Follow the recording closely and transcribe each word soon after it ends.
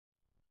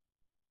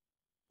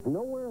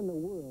Nowhere in the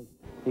world,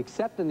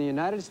 except in the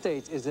United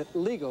States, is it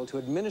legal to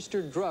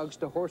administer drugs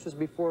to horses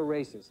before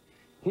races.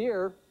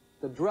 Here,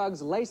 the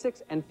drugs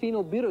Lasix and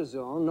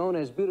phenylbutazone, known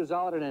as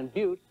butazolidine and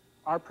bute,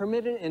 are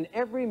permitted in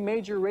every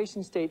major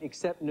racing state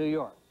except New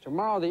York.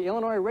 Tomorrow, the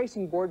Illinois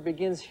Racing Board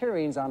begins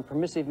hearings on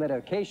permissive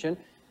medication,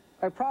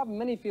 a problem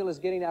many feel is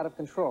getting out of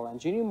control, and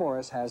Jeannie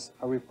Morris has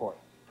a report.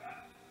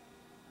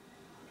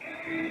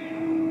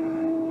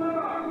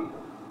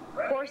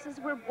 Horses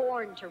were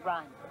born to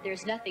run.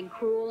 There's nothing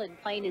cruel in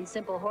plain and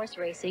simple horse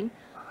racing.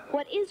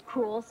 What is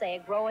cruel, say a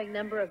growing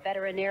number of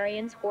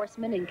veterinarians,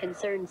 horsemen, and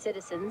concerned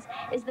citizens,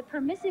 is the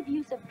permissive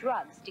use of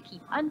drugs to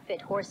keep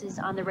unfit horses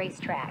on the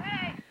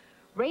racetrack.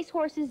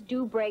 Racehorses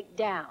do break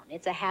down.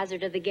 It's a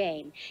hazard of the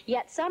game.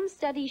 Yet some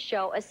studies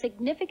show a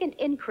significant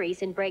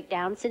increase in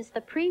breakdown since the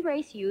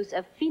pre-race use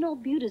of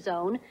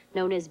phenylbutazone,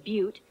 known as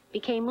bute,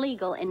 became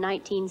legal in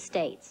 19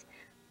 states.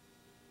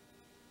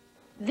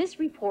 This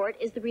report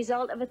is the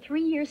result of a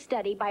 3-year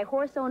study by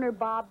horse owner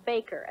Bob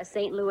Baker, a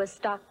St. Louis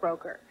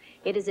stockbroker.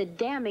 It is a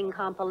damning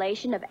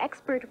compilation of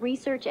expert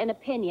research and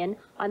opinion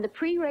on the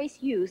pre-race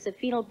use of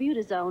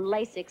phenylbutazone,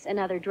 Lasix, and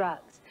other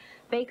drugs.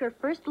 Baker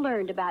first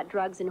learned about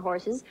drugs in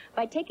horses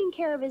by taking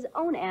care of his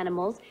own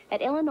animals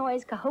at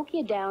Illinois'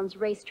 Cahokia Downs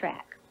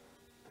racetrack.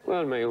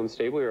 Well, in my own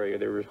stable area,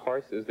 there were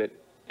horses that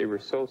they were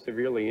so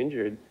severely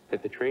injured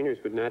that the trainers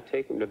would not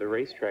take them to the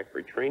racetrack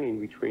for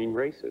training between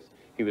races.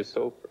 He was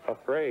so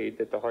afraid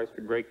that the horse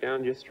would break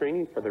down just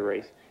training for the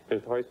race. And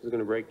if the horse was going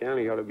to break down,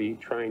 he ought to be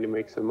trying to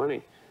make some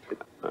money.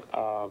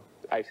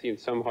 I've seen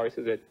some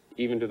horses that,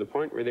 even to the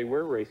point where they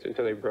were raced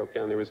until they broke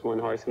down. There was one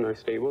horse in our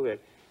stable that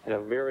had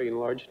a very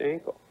enlarged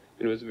ankle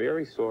and was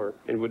very sore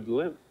and would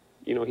limp.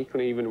 You know, he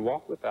couldn't even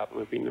walk without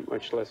limping,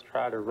 much less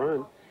trot or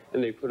run.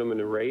 And they put him in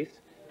a race,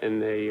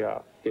 and they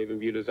gave him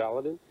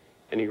butazolidine,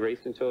 and he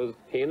raced until his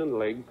hand and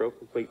leg broke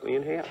completely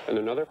in half. And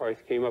another horse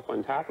came up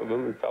on top of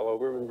him and fell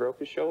over him and broke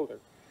his shoulder.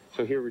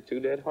 So here were 2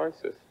 dead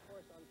horses.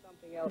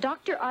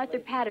 Dr. Arthur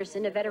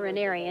Patterson, a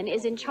veterinarian,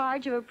 is in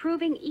charge of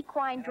approving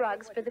equine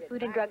drugs for the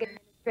Food and Drug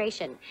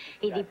Administration.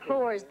 He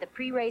deplores the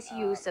pre-race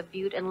use of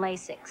bute and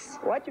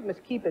Lasix. What you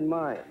must keep in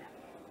mind,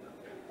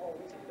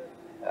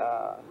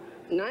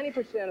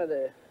 90% of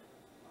the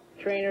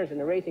trainers in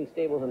the racing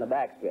stables in the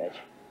backstretch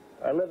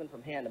are living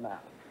from hand to mouth.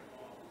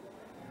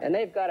 And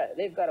they've got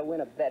to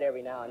win a bet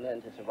every now and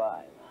then to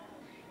survive.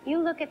 You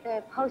look at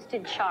the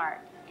posted chart.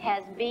 It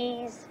has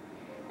B's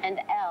and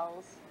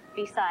L's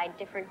beside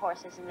different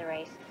horses in the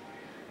race.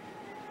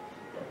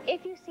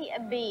 If you see a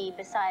B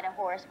beside a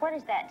horse, what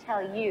does that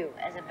tell you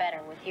as a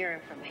bettor with your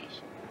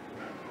information?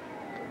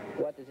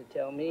 What does it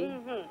tell me?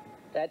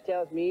 That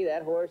tells me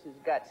that horse has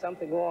got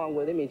something wrong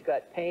with him. He's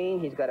got pain.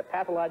 He's got a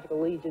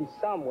pathological lesion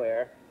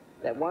somewhere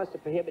that wants to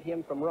prohibit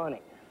him from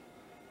running.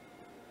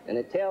 And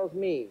it tells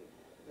me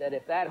that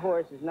if that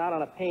horse is not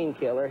on a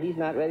painkiller, he's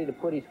not ready to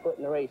put his foot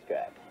in the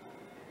racetrack.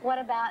 What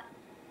about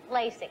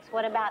Lasix?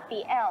 What about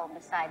the L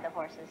beside the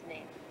horse's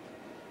name?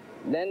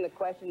 Then the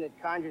question that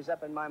conjures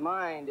up in my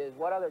mind is,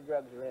 what other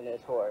drugs are in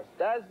this horse?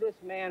 Does this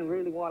man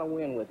really want to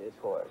win with this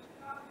horse?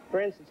 For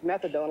instance,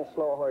 methadone will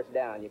slow a horse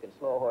down. You can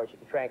slow a horse, you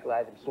can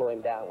tranquilize him, slow him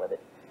down with it.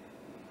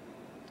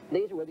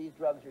 These are where these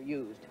drugs are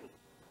used.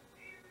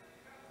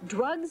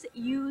 Drugs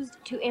used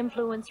to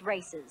influence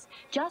races.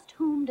 Just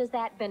whom does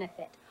that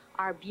benefit?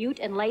 Are bute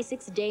and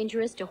Lasix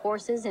dangerous to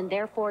horses and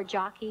therefore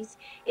jockeys?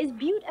 Is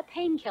bute a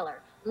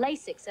painkiller,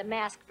 Lasix a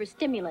mask for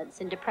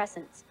stimulants and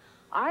depressants?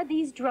 Are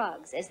these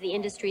drugs, as the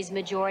industry's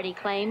majority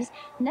claims,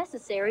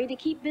 necessary to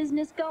keep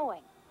business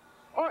going?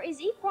 Or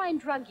is equine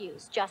drug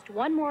use just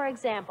one more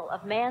example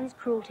of man's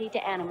cruelty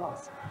to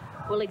animals?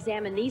 We'll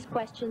examine these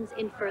questions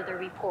in further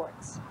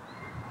reports.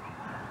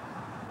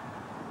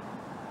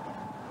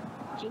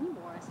 Jeannie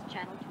Morris,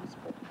 Channel 2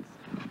 Sports.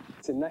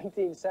 In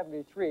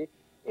 1973,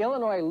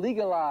 Illinois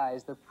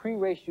legalized the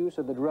pre-race use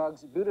of the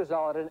drugs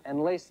butazolidine and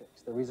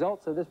Lasix. The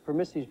results of this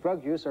permissive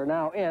drug use are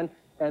now in,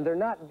 and they're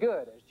not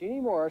good, as Jeannie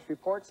Morris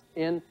reports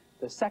in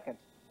the second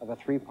of a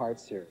 3-part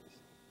series.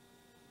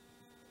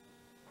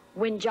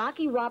 When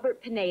jockey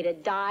Robert Pineda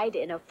died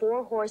in a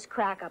 4-horse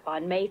crack-up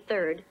on May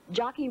 3rd,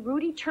 jockey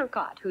Rudy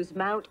Turcotte, whose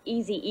mount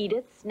Easy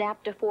Edith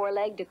snapped a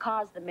foreleg to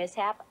cause the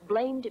mishap,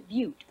 blamed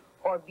bute,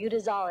 or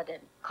butazolidine,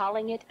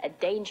 calling it a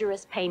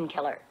dangerous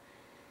painkiller.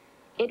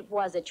 It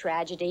was a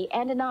tragedy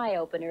and an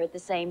eye-opener at the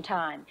same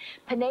time.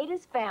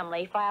 Pineda's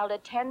family filed a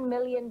 $10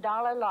 million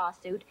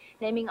lawsuit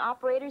naming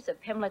operators of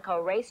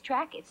Pimlico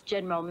Racetrack, its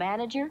general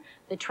manager,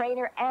 the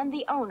trainer, and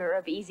the owner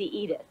of Easy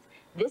Edith.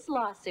 This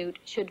lawsuit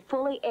should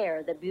fully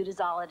air the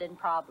butazolidine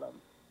problem.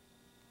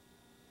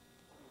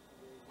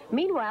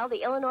 Meanwhile,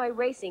 the Illinois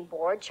Racing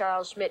Board,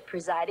 Charles Schmidt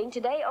presiding,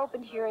 today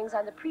opened hearings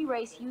on the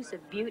pre-race use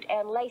of bute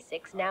and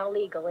Lasix, now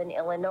legal in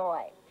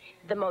Illinois.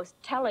 The most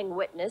telling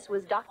witness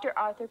was Dr.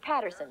 Arthur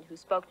Patterson, who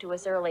spoke to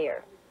us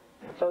earlier.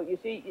 So you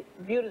see,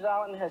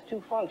 butazolidine has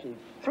 2 functions,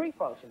 3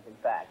 functions in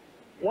fact.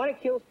 1,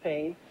 it kills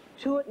pain.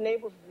 2, it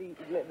enables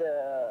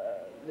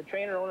the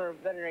trainer owner of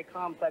veterinary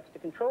complex to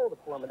control the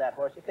form of that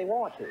horse if they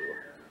want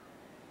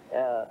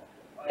to.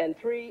 And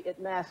 3, it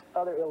masks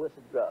other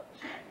illicit drugs.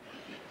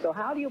 So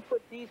how do you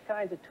put these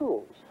kinds of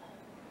tools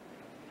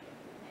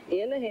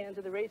in the hands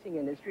of the racing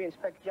industry and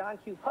expect John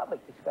Q.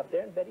 Public to come up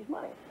there and bet his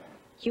money?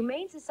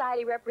 Humane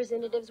Society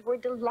representatives were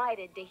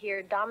delighted to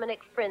hear Dominic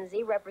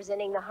Frenzy,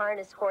 representing the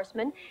harness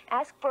horsemen,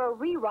 ask for a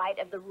rewrite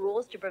of the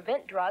rules to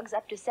prevent drugs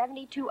up to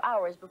 72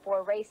 hours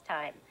before race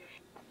time.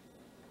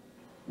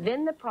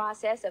 Then the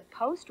process of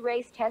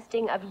post-race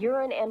testing of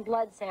urine and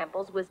blood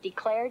samples was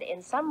declared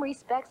in some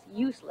respects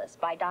useless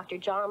by Dr.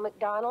 John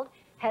McDonald,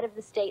 head of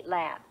the state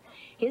lab.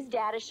 His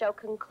data show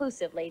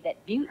conclusively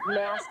that Butte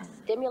masks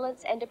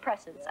stimulants and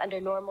depressants under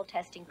normal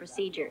testing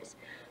procedures.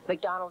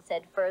 McDonald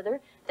said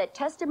further that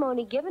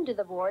testimony given to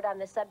the board on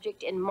the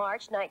subject in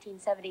March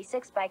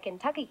 1976 by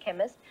Kentucky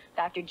chemist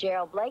Dr.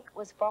 Gerald Blake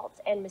was false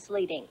and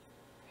misleading.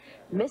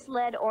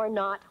 Misled or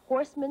not,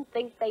 horsemen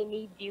think they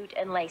need Butte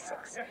and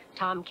Lasix.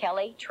 Tom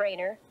Kelly,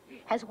 trainer,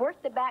 has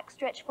worked the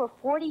backstretch for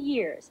 40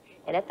 years,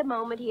 and at the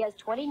moment he has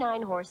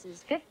 29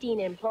 horses, 15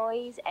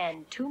 employees,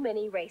 and too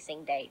many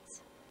racing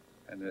dates.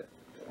 And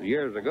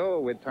years ago,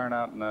 we'd turn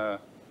out in the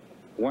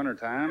winter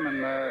time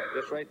and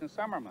just race in the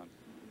summer months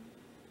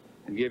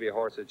and give your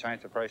horse a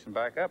chance to freshen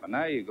back up. And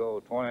now you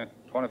go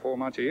 24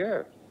 months a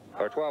year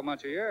or 12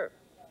 months a year.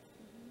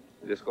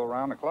 You just go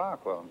around the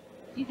clock. Well,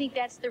 do you think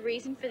that's the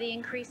reason for the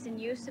increase in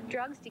use of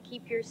drugs, to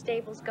keep your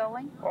stables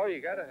going? oh,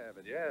 you got to have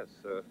it, yes.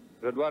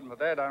 If it wasn't for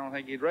that, I don't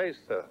think you'd race.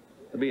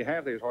 To be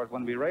half these horses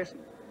wouldn't be racing.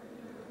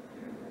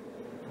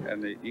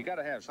 And you got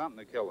to have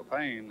something to kill the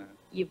pain.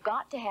 You've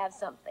got to have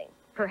something,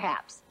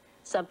 perhaps.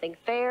 Something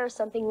fair,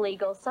 something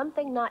legal,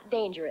 something not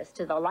dangerous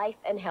to the life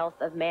and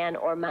health of man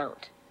or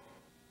mount.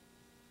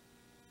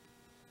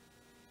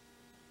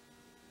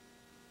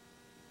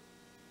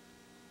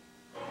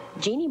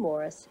 Jeannie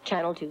Morris,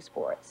 Channel 2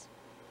 Sports.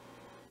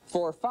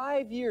 For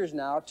 5 years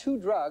now, two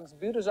drugs,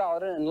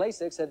 butazolidine and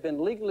Lasix, have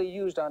been legally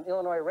used on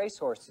Illinois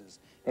racehorses.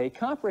 A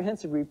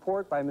comprehensive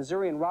report by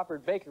Missourian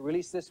Robert Baker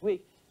released this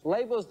week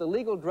labels the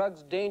legal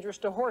drugs dangerous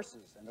to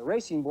horses, and the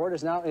Racing Board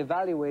is now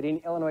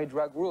evaluating Illinois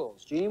drug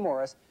rules. Jeannie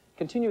Morris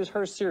continues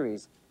her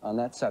series on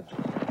that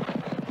subject.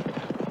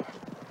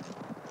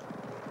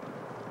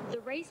 The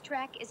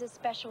racetrack is a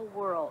special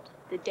world.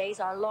 The days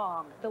are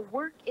long, the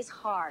work is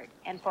hard,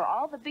 and for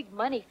all the big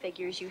money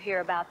figures you hear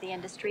about the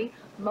industry,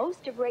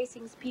 most of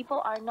racing's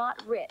people are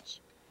not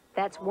rich.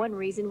 That's one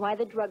reason why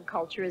the drug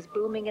culture is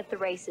booming at the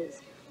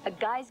races. A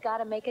guy's got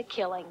to make a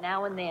killing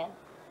now and then.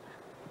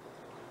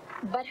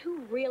 But who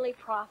really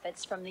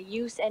profits from the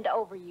use and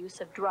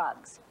overuse of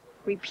drugs?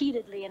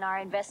 Repeatedly in our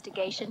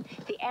investigation,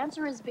 the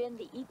answer has been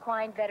the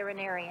equine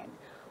veterinarian.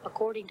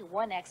 According to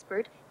one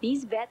expert,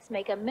 these vets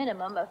make a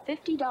minimum of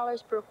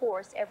 $50 per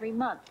horse every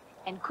month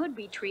and could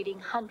be treating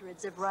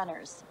hundreds of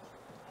runners.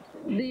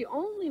 The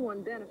only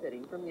one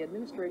benefiting from the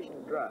administration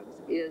of drugs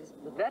is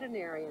the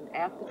veterinarian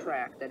at the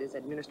track that is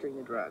administering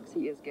the drugs.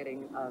 He is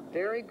getting a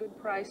very good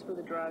price for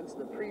the drugs,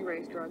 the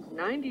pre-race drugs.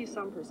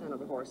 90-some% of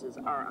the horses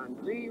are on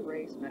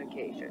pre-race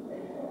medication.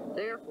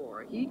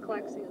 Therefore, he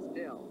collects his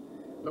bill.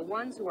 The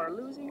ones who are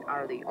losing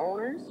are the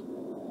owners.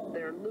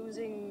 They're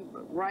losing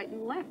right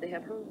and left. They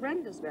have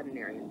horrendous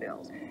veterinarian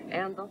bills.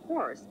 And the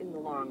horse, in the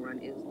long run,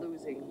 is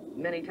losing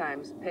many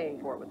times, paying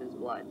for it with his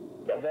blood.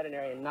 A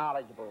veterinarian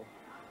knowledgeable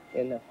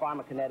in the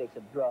pharmacokinetics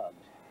of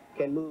drugs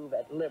can move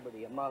at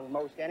liberty among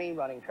most any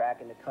running track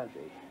in the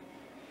country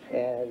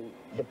and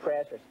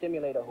depress or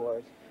stimulate a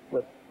horse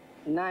with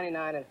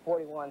 99 and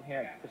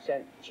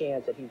 41%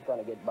 chance that he's going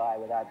to get by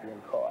without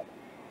being caught.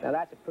 Now,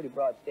 that's a pretty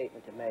broad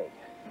statement to make.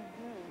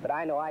 But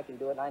I know I can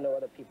do it, and I know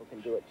other people can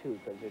do it, too,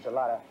 because there's a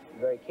lot of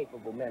very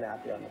capable men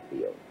out there on the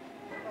field.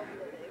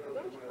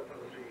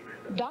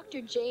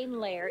 Dr. Jane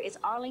Lair is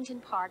Arlington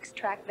Park's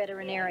track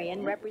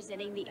veterinarian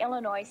representing the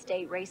Illinois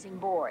State Racing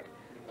Board.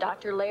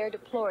 Dr. Lair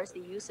deplores the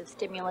use of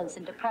stimulants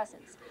and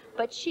depressants,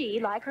 but she,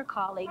 like her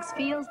colleagues,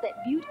 feels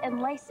that Butte and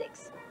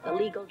Lasix, the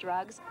legal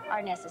drugs,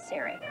 are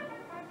necessary.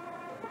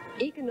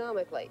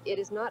 Economically, it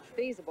is not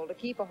feasible to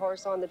keep a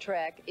horse on the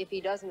track if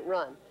he doesn't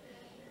run.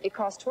 It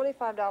costs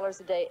 $25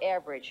 a day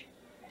average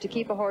to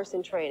keep a horse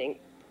in training.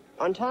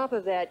 On top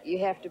of that, you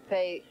have to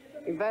pay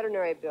your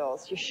veterinary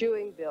bills, your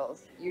shoeing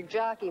bills, your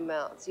jockey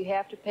mounts. You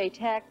have to pay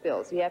tack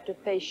bills. You have to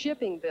pay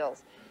shipping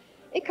bills.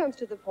 It comes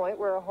to the point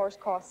where a horse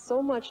costs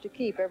so much to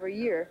keep every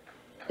year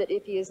that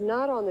if he is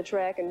not on the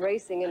track and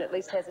racing and at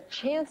least has a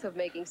chance of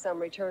making some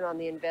return on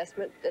the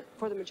investment, that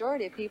for the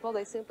majority of people,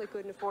 they simply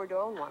couldn't afford to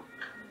own one.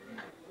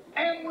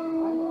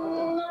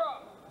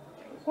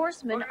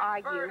 Horsemen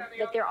argue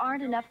that there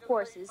aren't enough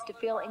horses to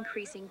fill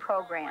increasing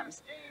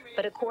programs.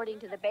 But according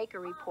to the Baker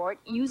report,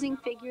 using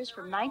figures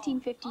from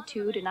 1952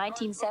 to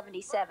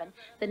 1977,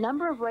 the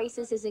number of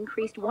races has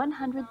increased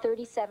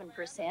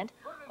 137%,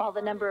 while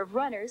the number of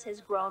runners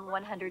has grown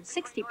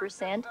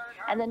 160%,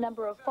 and the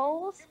number of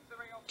foals,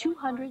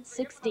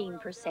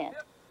 216%.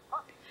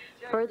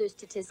 Further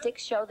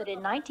statistics show that in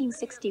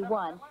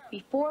 1961,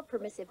 before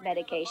permissive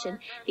medication,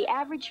 the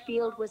average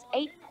field was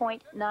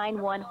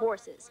 8.91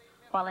 horses,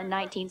 while in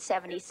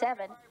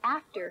 1977,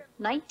 after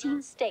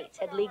 19 states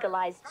had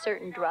legalized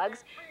certain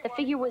drugs, the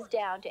figure was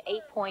down to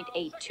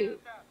 8.82.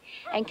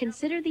 and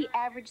consider the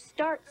average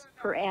starts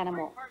per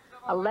animal.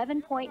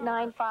 11.95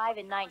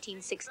 in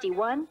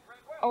 1961,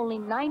 only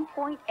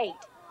 9.8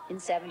 in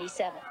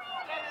 77.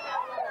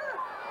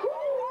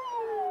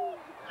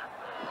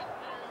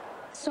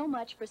 So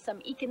much for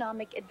some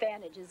economic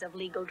advantages of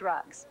legal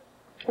drugs.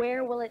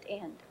 Where will it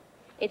end?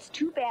 It's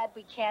too bad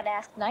we can't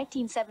ask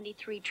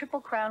 1973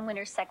 Triple Crown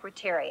winner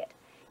Secretariat.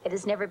 It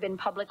has never been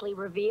publicly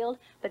revealed,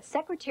 but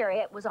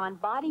Secretariat was on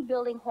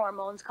bodybuilding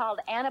hormones called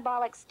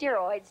anabolic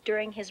steroids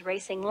during his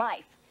racing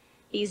life.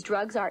 These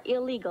drugs are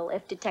illegal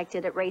if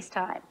detected at race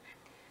time.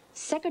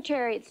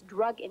 Secretariat's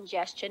drug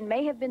ingestion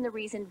may have been the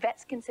reason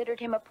vets considered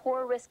him a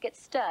poor risk-it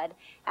stud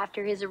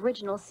after his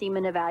original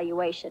semen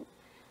evaluation.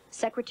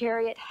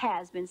 Secretariat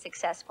has been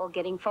successful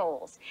getting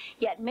foals,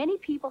 yet many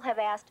people have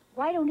asked,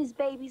 why don't his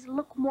babies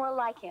look more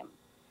like him?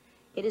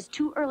 It is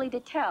too early to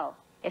tell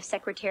if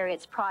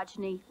Secretariat's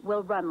progeny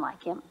will run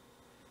like him.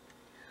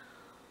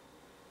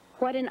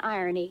 What an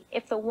irony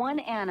if the one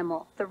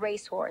animal, the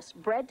racehorse,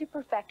 bred to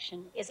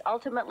perfection, is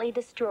ultimately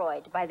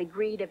destroyed by the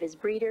greed of his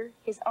breeder,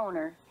 his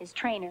owner, his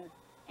trainer,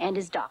 and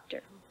his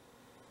doctor.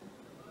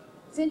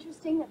 It's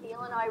interesting that the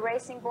Illinois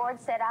Racing Board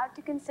set out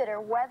to consider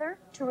whether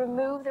to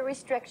remove the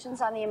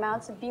restrictions on the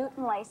amounts of bute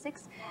and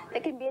Lasix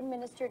that can be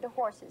administered to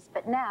horses.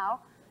 But now,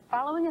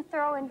 following a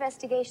thorough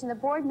investigation, the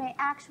board may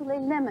actually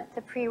limit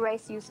the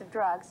pre-race use of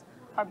drugs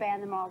or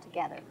ban them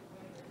altogether.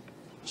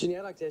 Jeannie,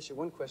 I'd like to ask you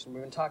one question.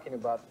 We've been talking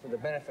about for the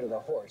benefit of the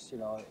horse, you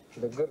know,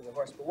 for the good of the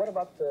horse. But what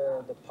about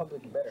the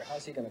public bettor?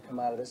 How's he going to come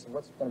out of this, and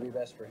what's going to be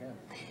best for him?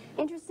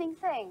 Interesting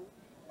thing.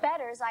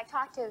 Bettors, I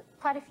talked to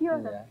quite a few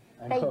of them.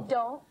 Yeah, they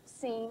don't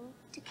seem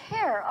to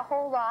care a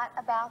whole lot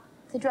about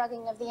the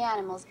drugging of the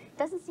animals. It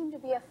doesn't seem to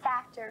be a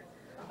factor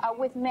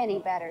with many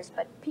bettors,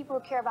 but people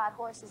who care about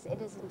horses,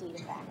 it is indeed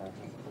a factor.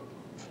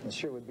 It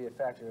sure would be a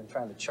factor in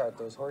trying to chart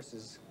those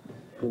horses,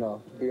 you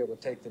know, be able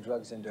to take the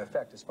drugs into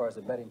effect as far as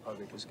the betting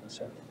public is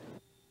concerned.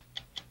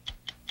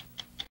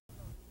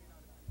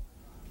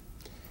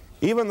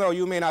 Even though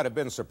you may not have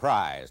been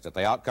surprised at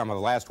the outcome of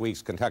last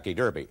week's Kentucky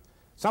Derby,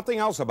 something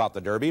else about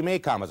the Derby may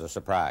come as a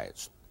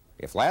surprise.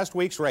 If last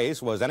week's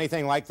race was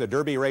anything like the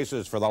Derby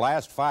races for the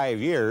last 5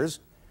 years,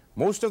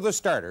 most of the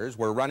starters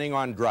were running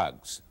on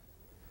drugs.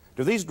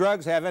 Do these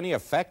drugs have any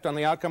effect on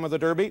the outcome of the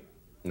Derby?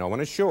 No one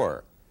is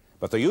sure.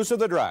 But the use of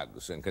the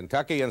drugs in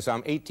Kentucky and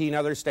some 18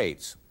 other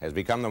states has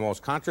become the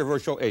most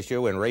controversial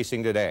issue in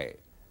racing today.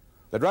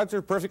 The drugs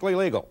are perfectly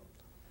legal.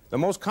 The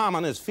most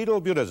common is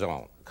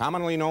phenylbutazone,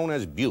 commonly known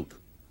as bute,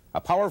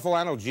 a powerful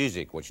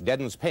analgesic which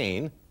deadens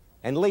pain,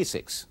 and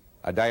Lasix,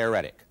 a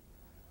diuretic.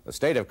 The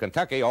state of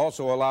Kentucky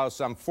also allows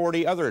some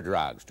 40 other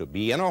drugs to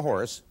be in a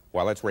horse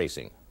while it's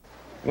racing.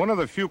 One of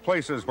the few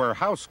places where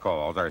house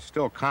calls are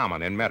still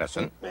common in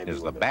medicine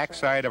is the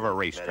backside of a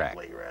racetrack.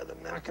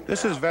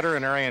 This is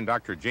veterinarian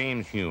Dr.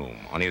 James Hume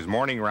on his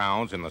morning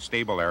rounds in the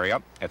stable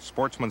area at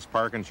Sportsman's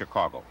Park in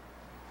Chicago.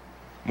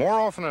 More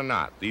often than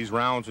not, these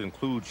rounds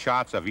include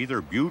shots of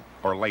either bute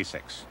or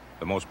Lasix,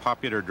 the most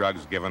popular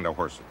drugs given to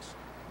horses.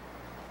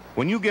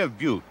 When you give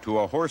bute to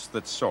a horse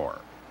that's sore,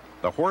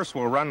 the horse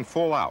will run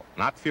full out,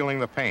 not feeling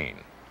the pain.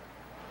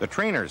 The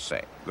trainers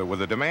say that with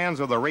the demands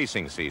of the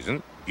racing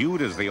season,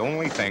 bute is the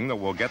only thing that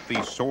will get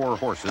these sore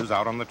horses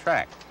out on the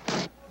track.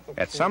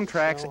 At some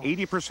tracks,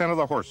 80% of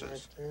the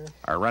horses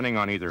are running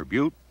on either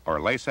bute or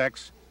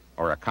Lasix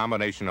or a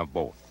combination of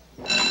both.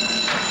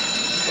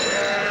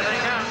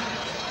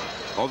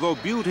 Although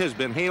bute has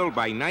been hailed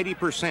by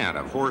 90%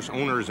 of horse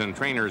owners and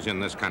trainers in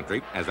this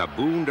country as a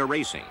boon to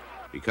racing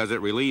because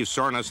it relieves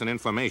soreness and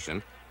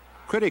inflammation,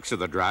 critics of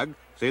the drug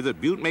say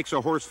that bute makes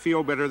a horse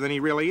feel better than he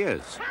really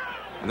is,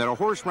 and that a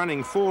horse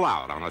running full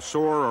out on a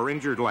sore or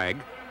injured leg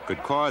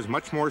could cause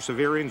much more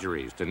severe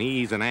injuries to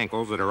knees and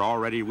ankles that are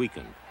already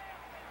weakened.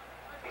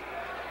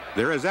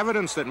 There is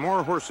evidence that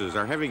more horses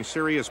are having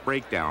serious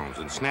breakdowns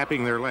and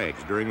snapping their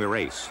legs during the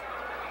race.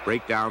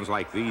 Breakdowns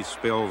like these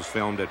spills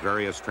filmed at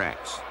various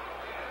tracks.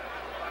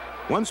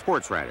 One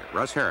sports writer,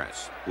 Russ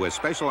Harris, who has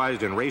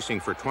specialized in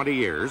racing for 20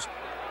 years,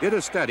 did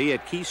a study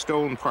at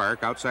Keystone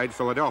Park outside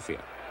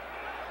Philadelphia.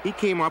 He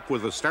came up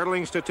with the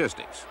startling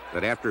statistics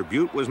that after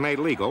bute was made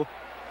legal,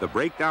 the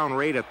breakdown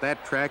rate at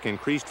that track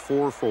increased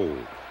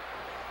 4-fold.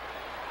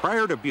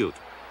 Prior to bute,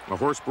 a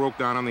horse broke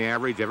down on the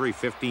average every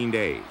 15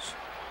 days.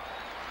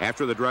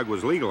 After the drug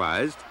was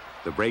legalized,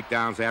 the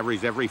breakdowns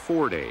averaged every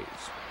 4 days.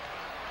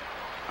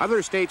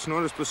 Other states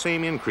noticed the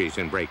same increase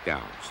in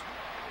breakdowns.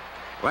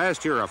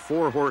 Last year, a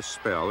 4-horse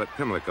spell at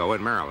Pimlico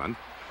in Maryland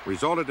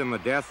resulted in the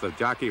death of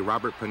jockey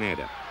Robert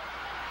Pineda.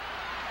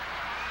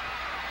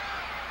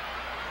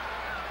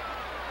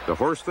 The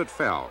horse that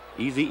fell,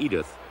 Easy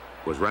Edith,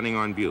 was running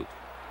on bute.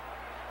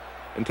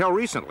 Until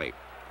recently,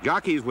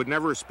 jockeys would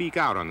never speak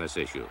out on this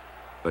issue,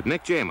 but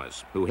Nick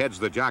James, who heads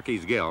the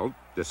Jockeys Guild,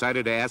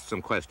 decided to ask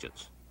some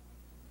questions.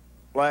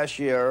 Last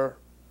year,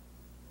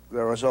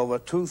 there was over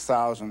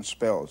 2,000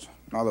 spills.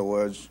 In other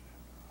words,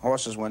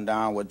 horses went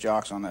down with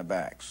jocks on their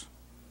backs.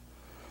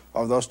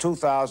 Of those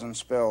 2,000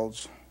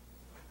 spills,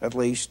 at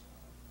least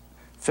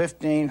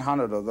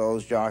 1,500 of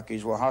those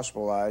jockeys were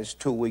hospitalized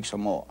 2 weeks or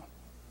more.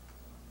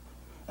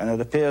 And it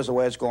appears the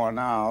way it's going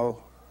now,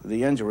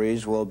 the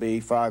injuries will be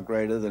far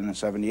greater than in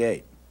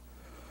 '78.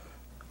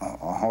 A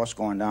horse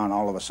going down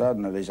all of a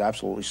sudden, if he's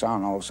absolutely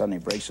sound, all of a sudden he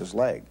breaks his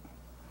leg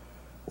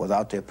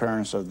without the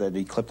appearance of that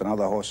he clipped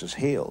another horse's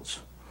heels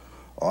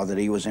or that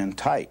he was in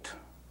tight.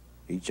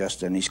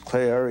 He's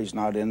clear, he's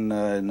not in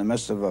the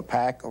midst of a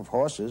pack of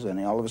horses, and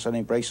all of a sudden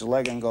he breaks his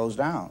leg and goes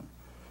down.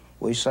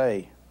 We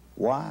say,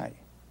 why?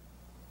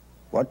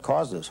 What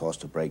caused this horse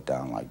to break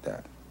down like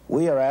that?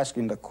 We are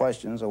asking the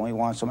questions and we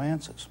want some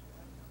answers.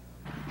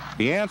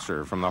 The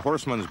answer from the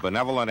Horsemen's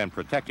Benevolent and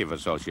Protective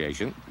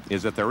Association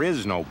is that there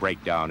is no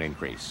breakdown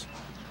increase.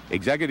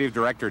 Executive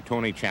Director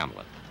Tony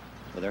Chamlin.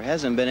 Well, there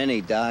hasn't been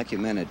any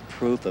documented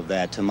proof of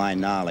that to my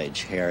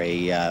knowledge,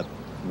 Harry.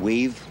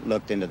 We've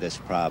looked into this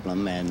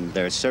problem, and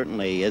there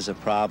certainly is a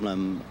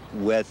problem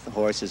with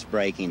horses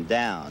breaking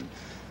down.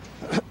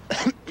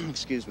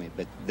 Excuse me,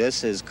 but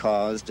this is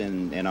caused,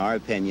 in our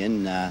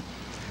opinion,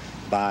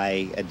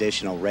 by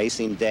additional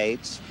racing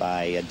dates,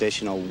 by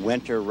additional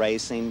winter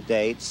racing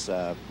dates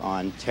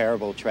on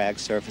terrible track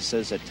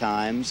surfaces at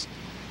times,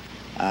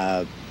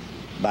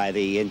 by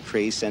the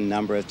increase in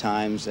number of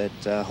times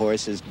that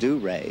horses do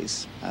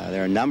race.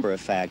 There are a number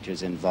of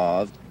factors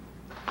involved.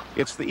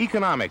 It's the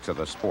economics of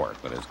the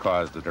sport that has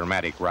caused the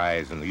dramatic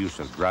rise in the use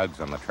of drugs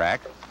on the track.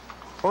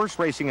 Horse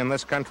racing in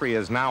this country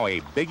is now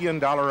a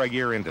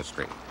billion-dollar-a-year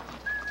industry.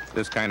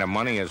 This kind of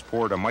money has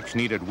poured a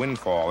much-needed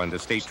windfall into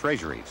state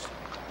treasuries.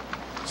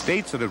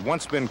 States that had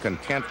once been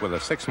content with a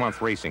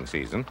 6-month racing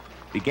season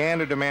began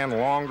to demand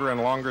longer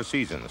and longer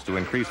seasons to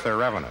increase their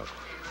revenue.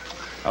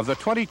 Of the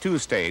 22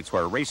 states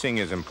where racing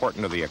is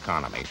important to the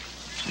economy,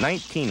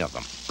 19 of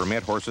them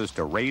permit horses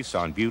to race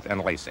on Butte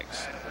and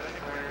Lasix.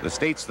 The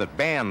states that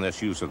ban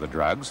this use of the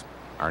drugs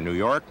are New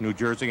York, New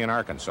Jersey, and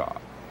Arkansas.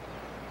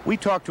 We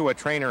talked to a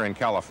trainer in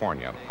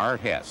California, Art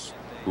Hess,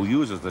 who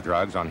uses the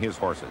drugs on his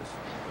horses.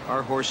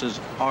 Our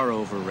horses are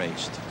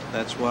over-raced.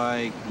 That's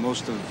why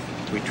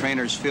we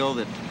trainers feel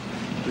that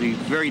it would be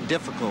very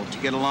difficult to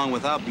get along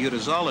without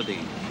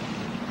butazolidine.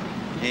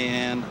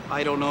 And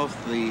I don't know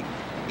if the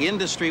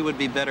industry would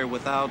be better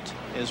without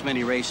as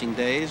many racing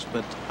days,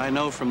 but I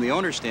know from the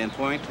owner's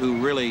standpoint,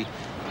 who really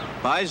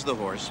buys the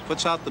horse,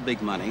 puts out the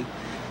big money,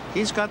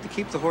 he's got to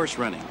keep the horse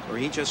running, or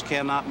he just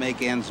cannot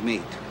make ends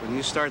meet. When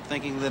you start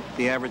thinking that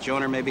the average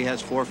owner maybe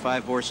has 4 or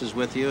 5 horses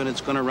with you and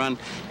it's going to run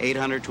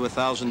 $800 to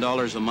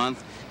 $1,000 a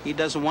month, he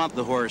doesn't want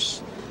the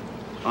horse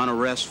on a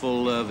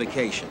restful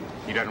vacation.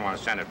 He doesn't want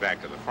to send it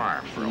back to the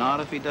farm. Not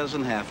if he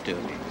doesn't have to.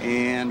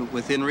 And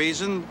within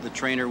reason, the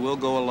trainer will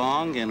go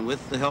along, and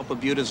with the help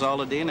of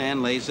butazolidine and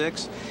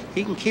Lasix,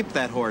 he can keep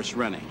that horse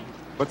running.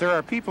 But there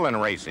are people in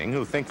racing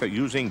who think that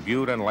using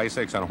Butte and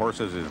Lasix on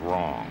horses is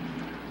wrong.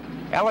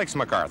 Alex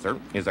MacArthur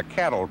is a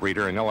cattle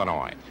breeder in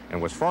Illinois and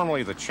was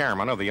formerly the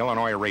chairman of the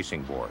Illinois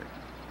Racing Board.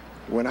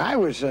 When I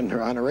was on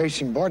a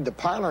racing board, the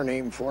parlor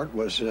name for it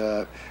was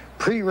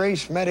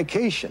pre-race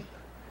medication.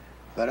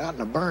 But out in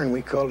the barn,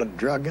 we called it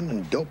drugging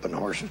and doping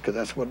horses, because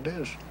that's what it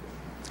is.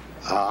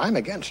 I'm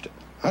against it,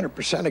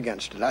 100%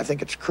 against it. I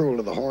think it's cruel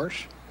to the horse.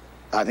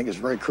 I think it's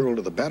very cruel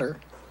to the bettor.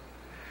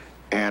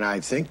 And I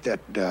think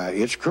that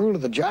it's cruel to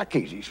the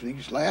jockeys,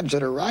 these lads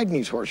that are riding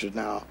these horses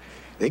now.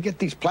 They get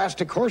these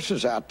plastic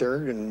horses out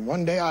there, and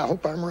one day, I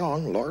hope I'm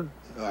wrong, Lord,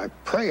 I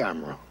pray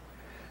I'm wrong,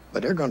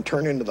 but they're going to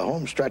turn into the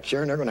home stretch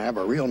there, and they're going to have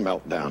a real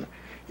meltdown.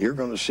 You're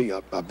going to see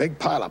a big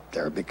pile up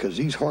there, because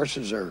these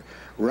horses are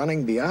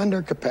running beyond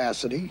their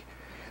capacity.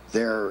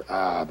 They're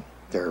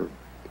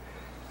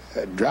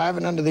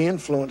driving under the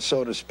influence,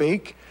 so to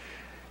speak.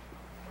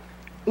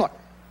 Look,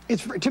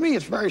 to me,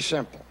 it's very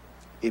simple.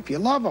 If you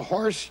love a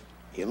horse,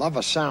 you love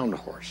a sound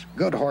horse,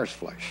 good horse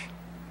flesh.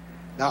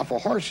 Now, if a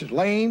horse is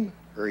lame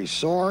or he's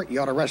sore, you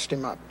ought to rest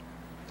him up.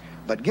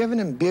 But giving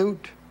him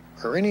Butte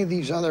or any of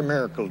these other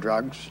miracle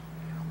drugs,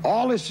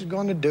 all this is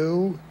going to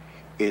do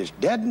is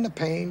deaden the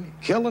pain,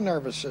 kill the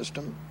nervous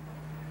system,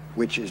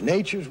 which is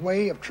nature's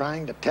way of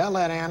trying to tell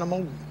that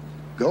animal,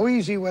 go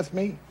easy with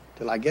me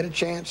till I get a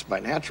chance by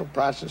natural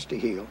process to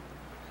heal.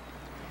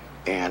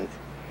 And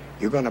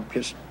you're going to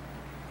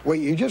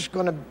you're just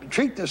going to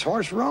treat this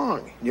horse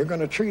wrong. You're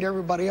going to treat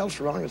everybody else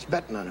wrong that's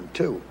betting on him,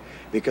 too.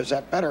 Because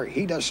that bettor,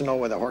 he doesn't know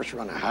whether the horse is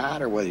running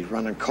hot or whether he's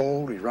running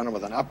cold, he's running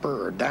with an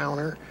upper or a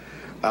downer.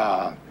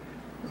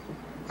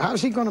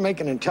 How's he going to make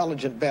an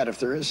intelligent bet if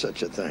there is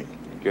such a thing?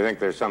 Do you think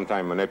there's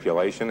sometime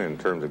manipulation in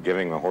terms of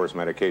giving the horse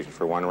medication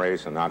for one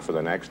race and not for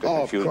the next?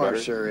 Oh, of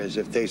course there is.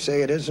 If they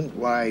say it isn't,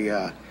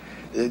 why,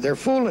 they're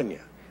fooling you.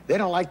 They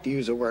don't like to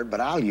use a word, but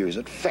I'll use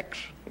it, fix.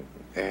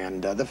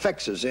 And the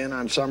fix is in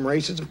on some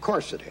races, of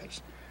course it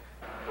is.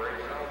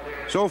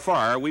 So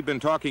far, we've been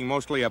talking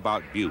mostly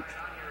about Butte.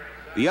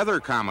 The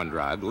other common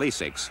drug,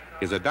 Lasix,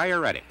 is a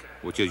diuretic,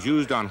 which is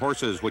used on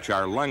horses which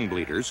are lung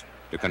bleeders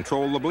to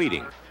control the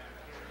bleeding.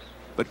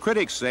 But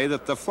critics say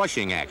that the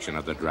flushing action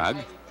of the drug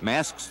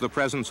masks the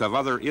presence of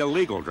other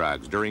illegal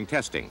drugs during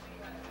testing.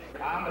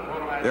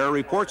 There are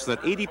reports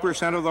that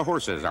 80% of the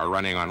horses are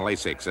running on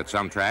Lasix at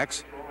some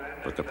tracks,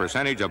 but the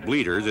percentage of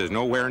bleeders is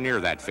nowhere near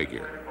that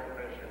figure.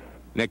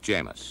 Nick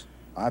Jamis.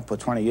 I've put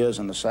 20 years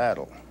in the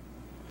saddle.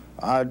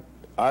 I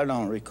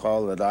don't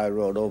recall that I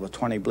rode over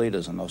 20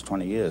 bleeders in those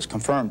 20 years,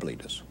 confirmed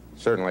bleeders.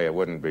 Certainly it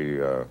wouldn't be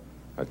a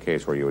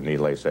case where you would need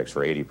Lasix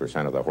for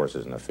 80% of the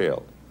horses in the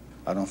field.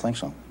 I don't think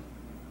so.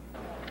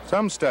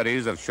 Some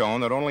studies have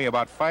shown that only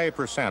about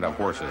 5% of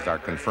horses are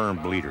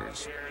confirmed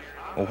bleeders.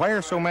 Well, why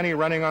are so many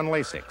running on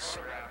Lasix?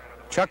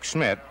 Chuck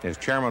Schmidt is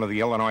chairman of the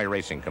Illinois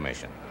Racing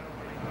Commission.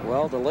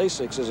 Well, the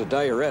Lasix is a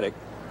diuretic,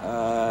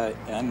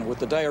 and with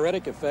the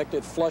diuretic effect,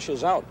 it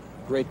flushes out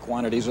great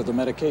quantities of the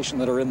medication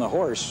that are in the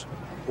horse,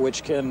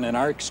 which can, in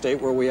our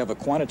state where we have a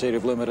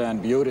quantitative limit on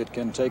bute, it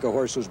can take a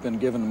horse who's been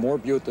given more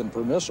bute than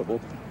permissible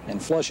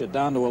and flush it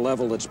down to a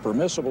level that's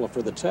permissible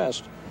for the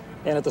test.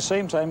 And at the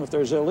same time, if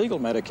there's illegal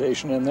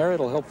medication in there,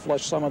 it'll help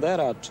flush some of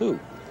that out too,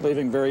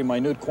 leaving very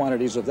minute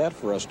quantities of that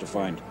for us to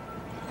find.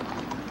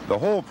 The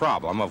whole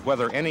problem of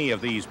whether any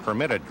of these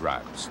permitted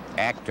drugs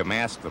act to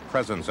mask the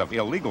presence of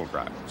illegal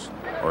drugs,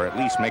 or at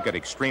least make it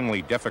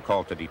extremely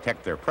difficult to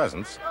detect their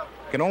presence,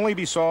 can only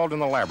be solved in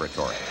the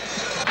laboratory.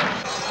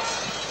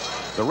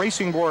 The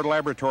Racing Board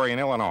Laboratory in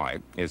Illinois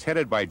is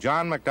headed by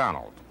John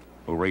McDonald,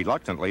 who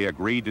reluctantly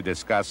agreed to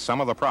discuss some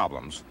of the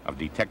problems of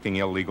detecting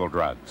illegal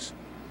drugs.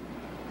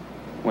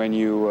 When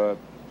you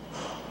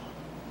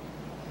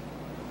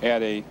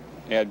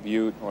add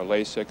bute or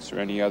Lasix or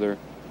any other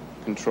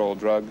controlled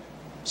drug,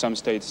 some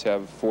states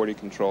have 40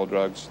 controlled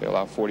drugs. They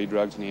allow 40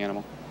 drugs in the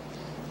animal.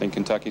 I think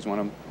Kentucky's one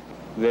of them.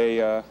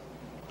 They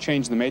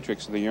change the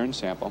matrix of the urine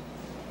sample,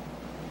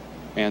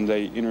 and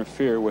they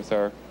interfere with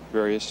our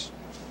various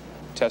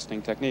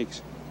testing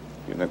techniques.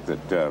 You think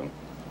that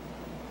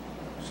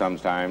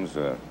sometimes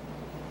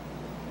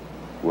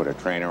would a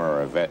trainer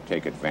or a vet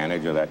take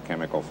advantage of that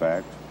chemical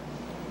fact?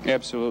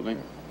 Absolutely.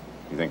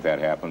 You think that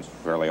happens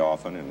fairly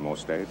often in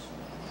most states,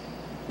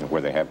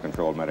 where they have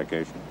controlled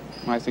medication?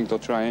 I think they'll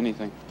try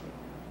anything.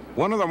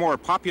 One of the more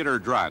popular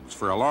drugs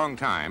for a long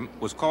time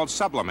was called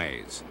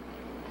Sublimase.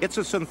 It's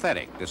a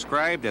synthetic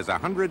described as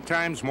 100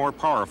 times more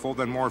powerful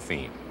than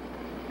morphine.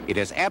 It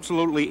is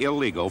absolutely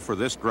illegal for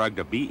this drug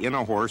to be in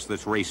a horse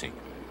that's racing.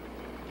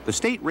 The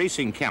state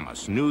racing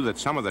chemists knew that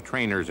some of the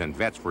trainers and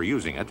vets were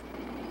using it.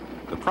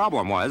 The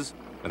problem was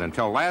that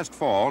until last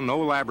fall, no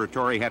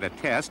laboratory had a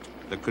test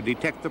that could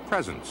detect the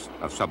presence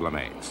of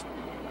Sublimase.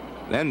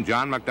 Then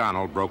John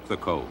McDonald broke the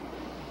code.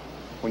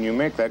 When you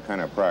make that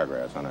kind of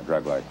progress on a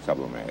drug like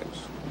Sublimase,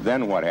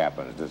 then what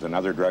happens? Does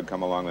another drug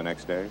come along the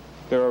next day?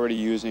 They're already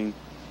using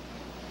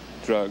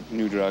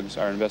new drugs.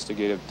 Our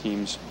investigative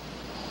teams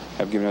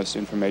have given us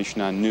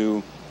information on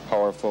new,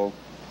 powerful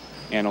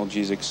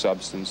analgesic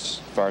substance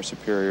far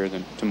superior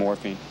to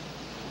morphine.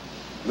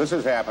 This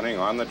is happening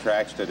on the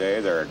tracks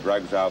today. There are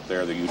drugs out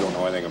there that you don't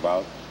know anything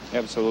about?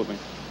 Absolutely.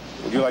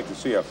 Would you like to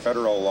see a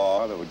federal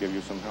law that would give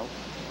you some help?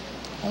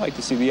 I'd like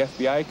to see the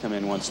FBI come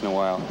in once in a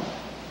while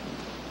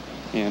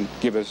and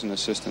give us an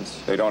assistance.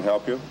 They don't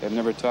help you? They've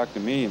never talked to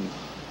me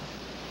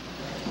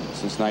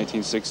since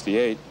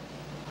 1968.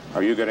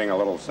 Are you getting a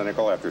little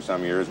cynical after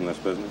some years in this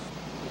business?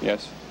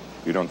 Yes.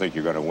 You don't think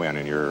you're going to win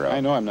in your...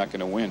 I know I'm not going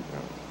to win.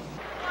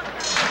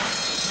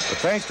 But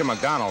thanks to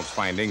McDonald's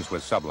findings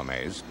with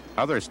Sublimase,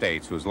 other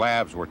states whose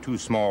labs were too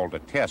small to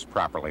test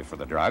properly for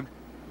the drug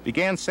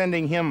began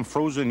sending him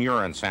frozen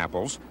urine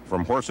samples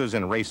from horses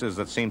in races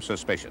that seemed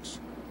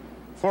suspicious.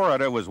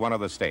 Florida was one of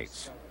the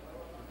states.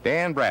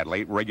 Dan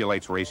Bradley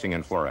regulates racing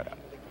in Florida.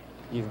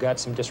 You've got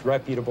some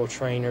disreputable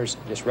trainers,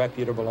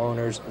 disreputable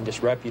owners, and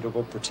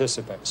disreputable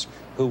participants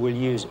who will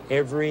use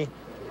every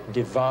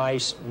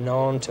device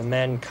known to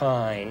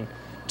mankind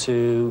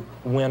to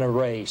win a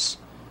race.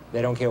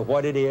 They don't care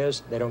what it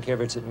is. They don't care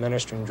if it's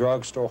administering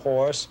drugs to a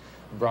horse,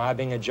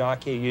 bribing a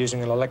jockey,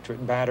 using an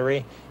electric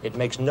battery. It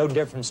makes no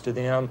difference to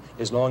them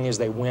as long as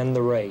they win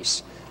the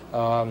race.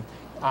 I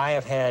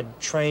have had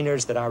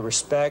trainers that I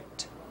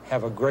respect,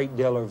 have a great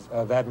deal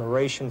of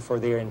admiration for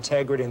their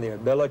integrity and their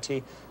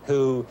ability,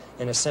 who,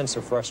 in a sense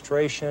of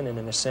frustration and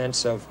in a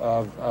sense of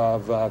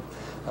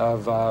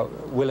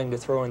willing to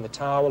throw in the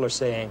towel, are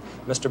saying,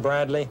 Mr.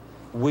 Bradley,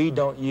 we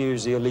don't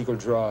use the illegal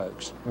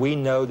drugs. We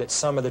know that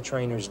some of the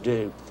trainers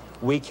do.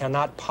 We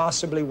cannot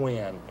possibly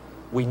win.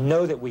 We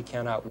know that we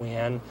cannot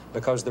win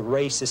because the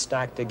race is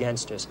stacked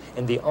against us.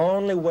 And the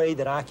only way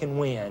that I can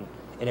win,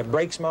 and it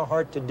breaks my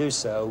heart to do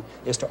so,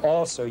 is to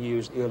also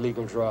use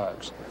illegal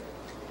drugs.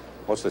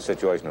 What's the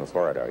situation in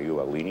Florida? Are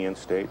you a lenient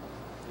state?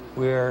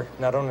 We're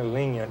not only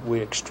lenient,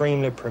 we're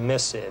extremely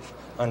permissive.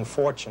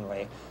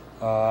 Unfortunately,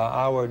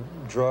 our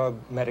drug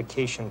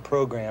medication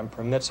program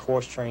permits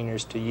horse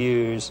trainers to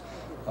use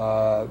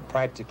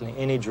practically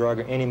any drug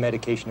or any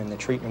medication in the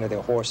treatment of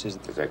their horses.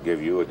 Does that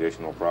give you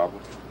additional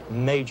problems?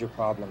 Major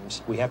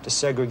problems. We have to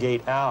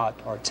segregate out,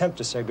 or attempt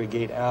to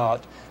segregate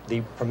out,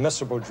 the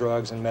permissible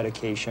drugs and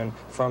medication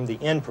from the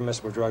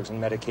impermissible drugs and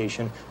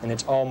medication, and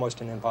it's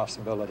almost an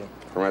impossibility.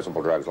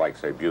 Permissible drugs like,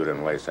 say, bute and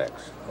Lasix?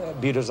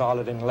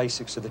 Butazolid and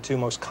Lasix are the two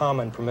most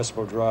common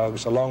permissible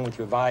drugs, along with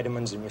your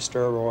vitamins and your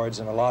steroids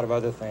and a lot of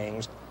other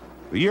things.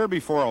 The year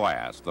before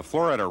last, the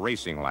Florida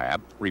Racing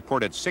Lab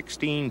reported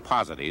 16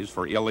 positives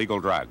for illegal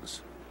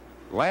drugs.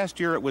 Last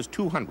year it was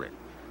 200,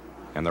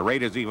 and the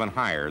rate is even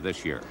higher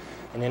this year.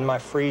 And in my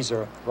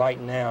freezer right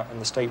now in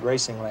the state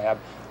racing lab,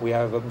 we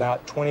have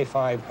about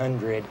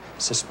 2,500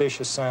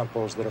 suspicious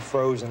samples that are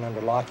frozen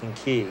under lock and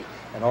key.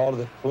 And all of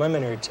the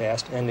preliminary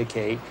tests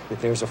indicate that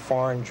there's a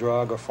foreign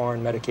drug or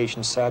foreign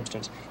medication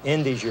substance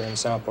in these urine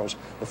samples.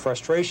 The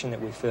frustration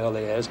that we feel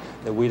is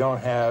that we don't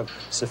have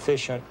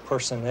sufficient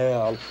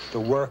personnel to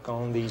work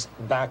on these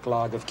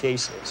backlog of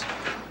cases.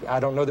 I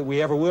don't know that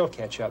we ever will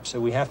catch up, so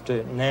we have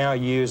to now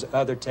use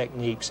other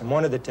techniques. And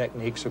one of the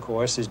techniques, of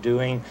course, is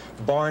doing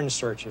barn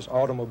searches,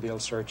 automobile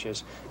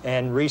searches.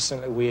 And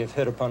recently we have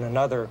hit upon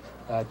another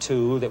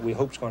tool that we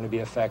hope is going to be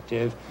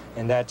effective,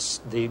 and that's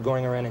the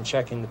going around and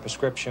checking the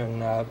prescription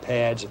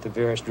pads at the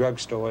various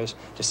drugstores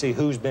to see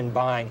who's been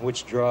buying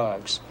which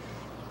drugs.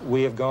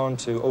 We have gone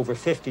to over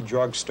 50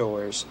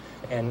 drugstores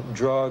and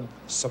drug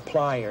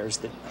suppliers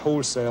that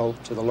wholesale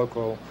to the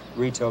local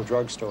retail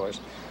drugstores.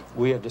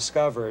 We have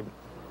discovered,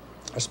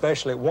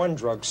 especially at one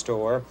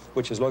drugstore,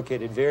 which is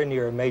located very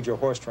near a major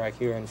horse track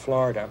here in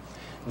Florida,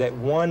 that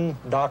one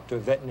doctor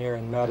of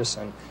veterinary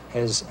medicine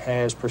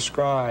has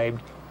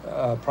prescribed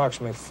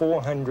approximately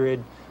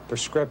 400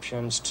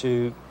 prescriptions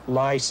to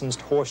licensed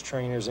horse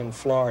trainers in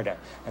Florida.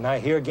 And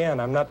here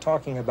again, I'm not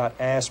talking about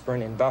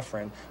aspirin and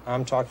bufferin.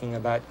 I'm talking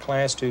about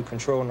Class 2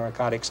 controlled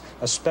narcotics,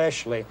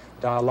 especially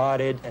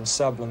Dilaudid and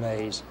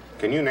Sublimase.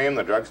 Can you name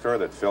the drugstore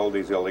that filled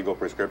these illegal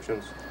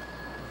prescriptions?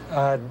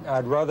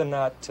 I'd rather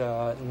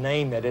not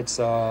name it. It's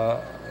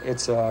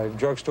a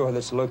drugstore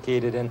that's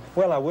located in,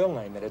 well, I will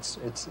name it.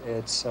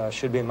 It's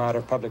should be a matter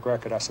of public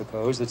record, I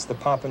suppose. It's the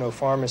Pompano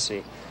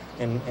Pharmacy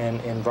in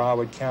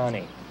Broward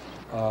County.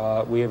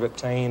 We have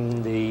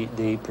obtained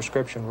the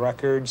prescription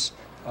records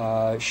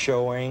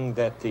showing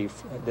that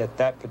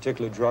that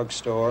particular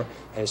drugstore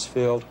has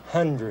filled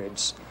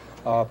hundreds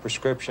of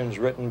prescriptions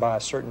written by a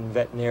certain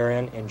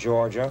veterinarian in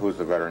Georgia. Who's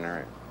the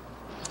veterinarian?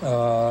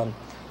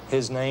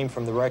 His name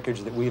from the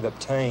records that we've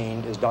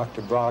obtained is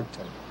Dr.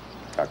 Brogdon.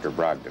 Dr.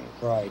 Brogdon.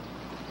 Right.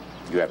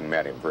 You haven't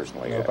met him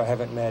personally yet? Nope, I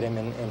haven't met him,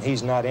 and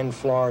he's not in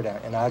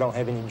Florida, and I don't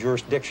have any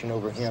jurisdiction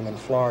over him in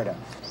Florida.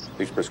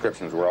 These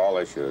prescriptions were all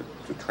issued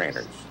to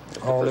trainers.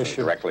 All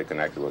issued. Directly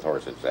connected with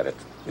horses. Is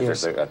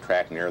Yes. there a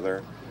track near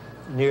there?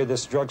 Near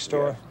this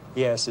drugstore?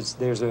 Yes,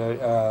 there's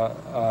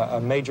a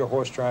major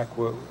horse track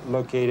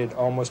located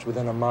almost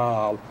within a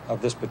mile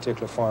of this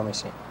particular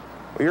pharmacy.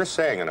 Well, you're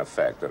saying, in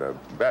effect, that a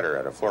bettor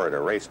at a Florida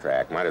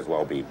racetrack might as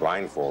well be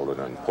blindfolded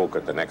and poke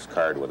at the next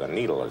card with a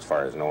needle as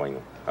far as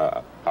knowing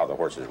how the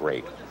horses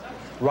rate.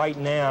 Right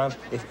now,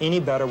 if any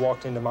bettor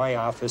walked into my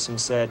office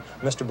and said,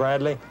 Mr.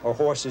 Bradley, our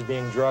horse is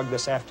being drugged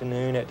this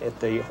afternoon at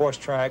the horse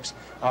tracks,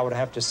 I would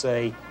have to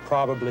say,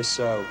 probably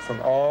so. From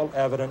all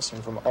evidence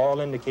and from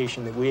all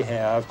indication that we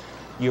have,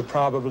 you're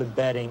probably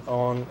betting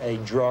on a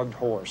drugged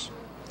horse.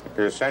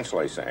 You're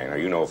essentially saying, or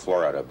you know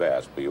Florida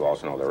best, but you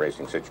also know the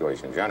racing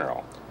situation in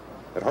general,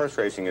 that horse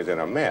racing is in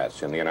a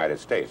mess in the United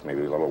States.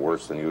 Maybe a little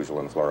worse than usual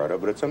in Florida,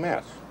 but it's a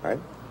mess, right?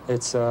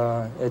 It's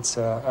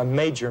a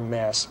major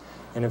mess.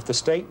 And if the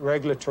state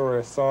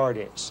regulatory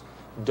authorities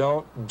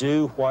don't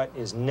do what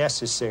is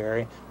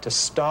necessary to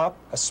stop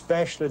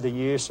especially the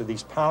use of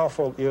these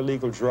powerful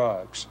illegal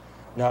drugs,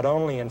 not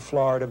only in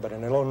Florida, but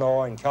in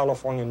Illinois and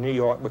California and New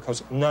York,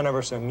 because none of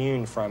us are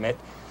immune from it,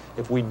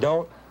 if we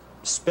don't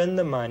spend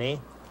the money,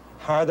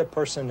 hire the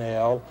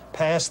personnel,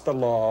 pass the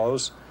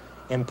laws,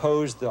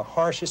 impose the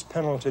harshest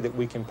penalty that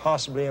we can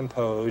possibly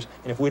impose,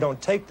 and if we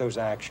don't take those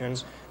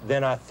actions,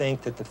 then I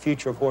think that the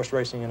future of horse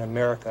racing in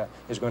America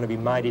is going to be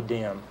mighty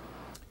dim.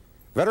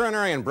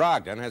 Veterinarian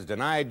Brogdon has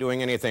denied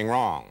doing anything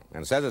wrong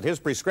and says that his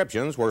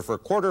prescriptions were for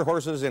quarter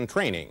horses in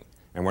training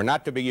and were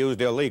not to be used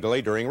illegally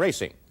during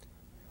racing.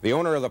 The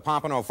owner of the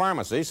Pompano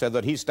Pharmacy said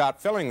that he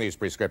stopped filling these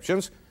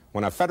prescriptions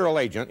when a federal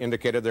agent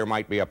indicated there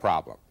might be a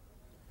problem.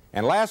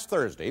 And last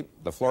Thursday,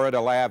 the Florida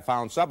lab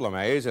found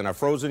Sublimase in a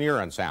frozen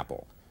urine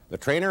sample. The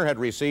trainer had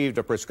received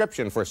a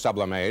prescription for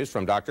Sublimase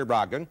from Dr.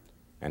 Brogdon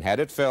and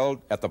had it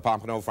filled at the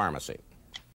Pompano Pharmacy.